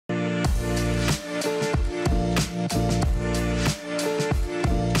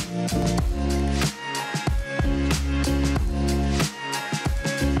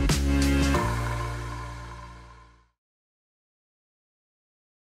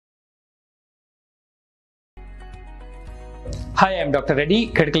Hi, I'm Dr. Reddy,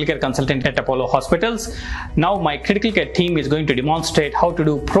 Critical Care Consultant at Apollo Hospitals. Now my critical care team is going to demonstrate how to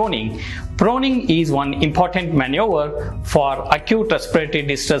do proning. Proning is one important maneuver for acute respiratory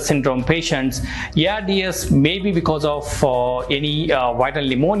distress syndrome patients. ARDS may be because of any viral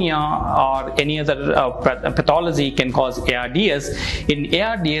pneumonia or any other pathology can cause ARDS. In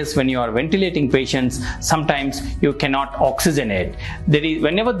ARDS, when you are ventilating patients, sometimes you cannot oxygenate.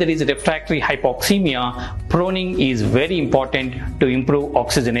 Whenever there is refractory hypoxemia, proning is very important to improve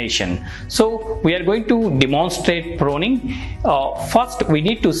oxygenation. So we are going to demonstrate proning. First, we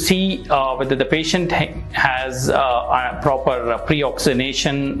need to see whether the patient has a proper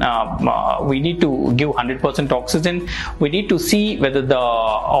pre-oxygenation. We need to give 100% oxygen. We need to see whether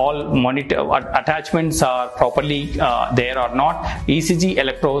all monitor attachments are properly there or not. ECG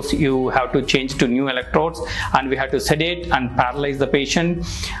electrodes, you have to change to new electrodes, and we have to sedate and paralyze the patient.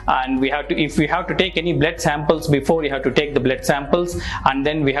 And we have to, if we have to take any blood samples before, you have to take the blood samples, and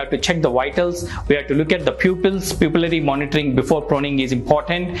then we have to check the vitals. We have to look at the pupils. Pupillary monitoring before proning is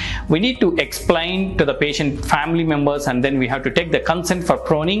important. We need to explain to the patient family members, and then we have to take the consent for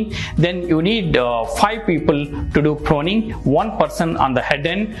proning. Then you need 5 people to do proning, 1 person on the head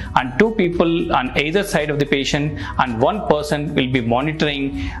end and 2 people on either side of the patient, and 1 person will be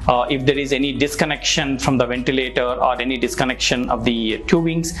monitoring if there is any disconnection from the ventilator or any disconnection of the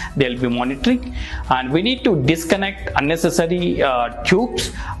tubings. They'll be monitoring. And we need to disconnect unnecessary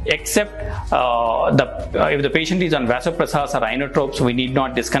tubes, except if the patient is on vasopressors or inotropes, we need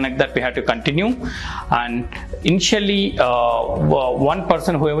not disconnect that. We have to continue. And initially 1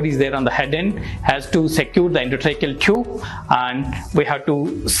 person, whoever is there on the head end, has to secure the endotracheal tube, and we have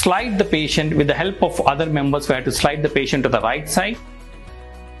to slide the patient with the help of other members. We have to slide the patient to the right side.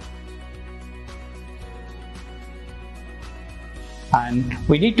 And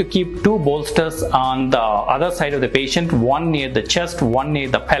we need to keep 2 bolsters on the other side of the patient, 1 near the chest, 1 near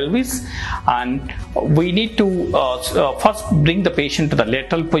the pelvis. And we need to first bring the patient to the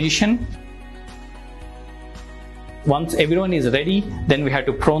lateral position. Once everyone is ready, then we have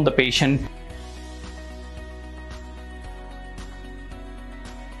to prone the patient.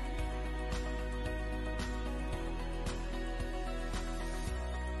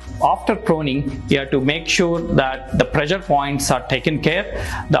 After proning, you have to make sure that the pressure points are taken care.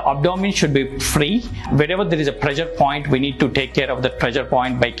 The abdomen should be free. Wherever there is a pressure point, we need to take care of that pressure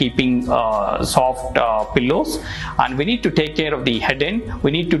point by keeping soft pillows. And we need to take care of the head end. We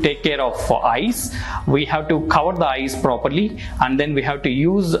need to take care of eyes. We have to cover the eyes properly, and then we have to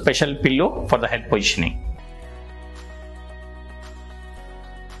use a special pillow for the head positioning.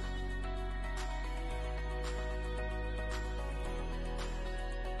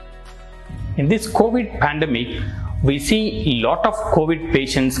 In this COVID pandemic, we see a lot of COVID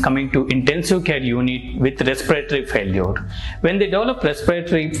patients coming to intensive care unit with respiratory failure. When they develop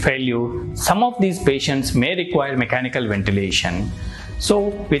respiratory failure, some of these patients may require mechanical ventilation. So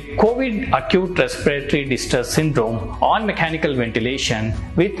with COVID acute respiratory distress syndrome on mechanical ventilation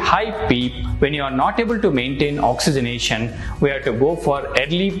with high PEEP, when you are not able to maintain oxygenation, we have to go for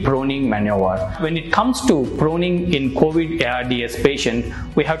early proning maneuver. When it comes to proning in COVID ARDS patient,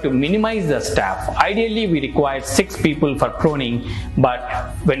 we have to minimize the staff. Ideally, we require 6 people for proning,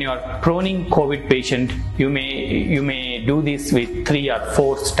 but when you are proning COVID patient, you may do this with 3 or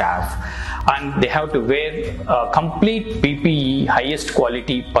 4 staff. And they have to wear complete PPE, highest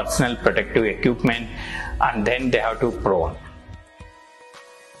quality personal protective equipment, and then they have to prone.